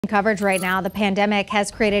Coverage right now. The pandemic has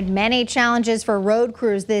created many challenges for road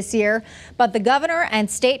crews this year, but the governor and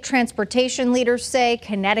state transportation leaders say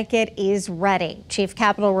Connecticut is ready. Chief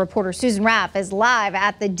Capitol reporter Susan Raff is live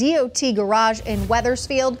at the DOT garage in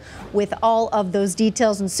Wethersfield with all of those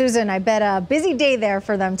details. And Susan, I bet a busy day there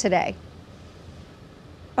for them today.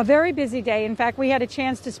 A very busy day. In fact, we had a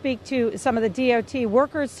chance to speak to some of the DOT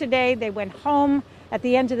workers today. They went home at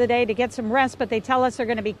the end of the day to get some rest, but they tell us they're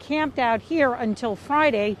going to be camped out here until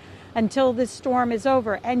Friday, until this storm is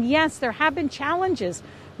over. And yes, there have been challenges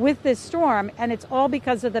with this storm, and it's all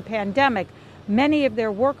because of the pandemic. Many of their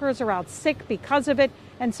workers are out sick because of it,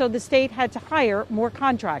 and so the state had to hire more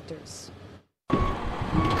contractors.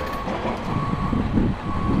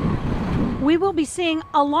 We will be seeing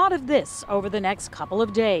a lot of this over the next couple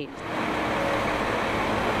of days.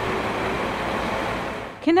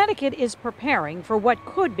 Connecticut is preparing for what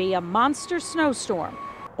could be a monster snowstorm.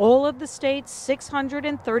 All of the state's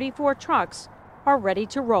 634 trucks are ready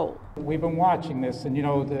to roll. We've been watching this, and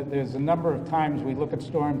there's a number of times we look at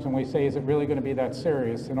storms and we say, is it really going to be that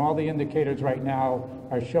serious? And all the indicators right now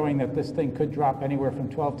are showing that this thing could drop anywhere from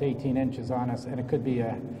 12 to 18 inches on us, and it could be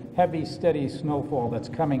a heavy, steady snowfall that's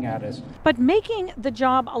coming at us. But making the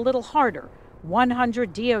job a little harder.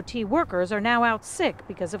 100 DOT workers are now out sick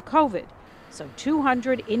because of COVID. So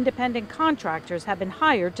 200 independent contractors have been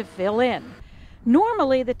hired to fill in.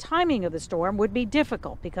 Normally, the timing of the storm would be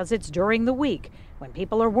difficult because it's during the week when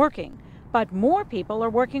people are working. But more people are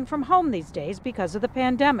working from home these days because of the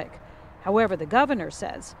pandemic. However, the governor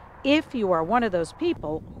says if you are one of those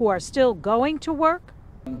people who are still going to work,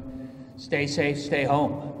 stay safe, stay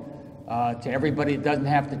home. To everybody that doesn't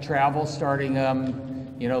have to travel starting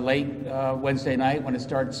late Wednesday night when it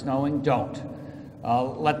starts snowing, don't.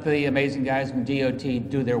 Let the amazing guys from DOT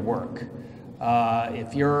do their work.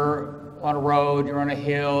 If you're on a road, you're on a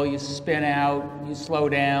hill, you spin out, you slow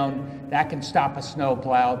down, that can stop a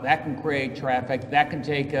snowplow, that can create traffic, that can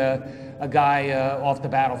take a guy off the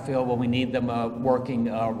battlefield when we need them working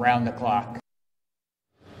around the clock.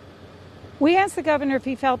 We asked the governor if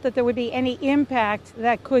he felt that there would be any impact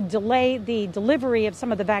that could delay the delivery of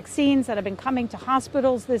some of the vaccines that have been coming to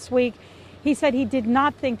hospitals this week. He said he did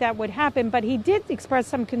not think that would happen, but he did express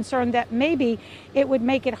some concern that maybe it would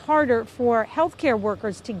make it harder for healthcare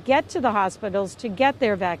workers to get to the hospitals to get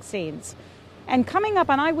their vaccines. And coming up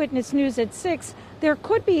on Eyewitness News at 6, there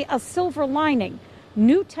could be a silver lining.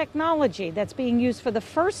 New technology that's being used for the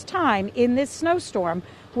first time in this snowstorm,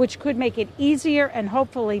 which could make it easier and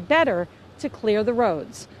hopefully better to clear the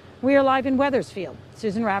roads. We are live in Wethersfield.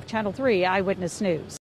 Susan Raff, Channel 3 Eyewitness News.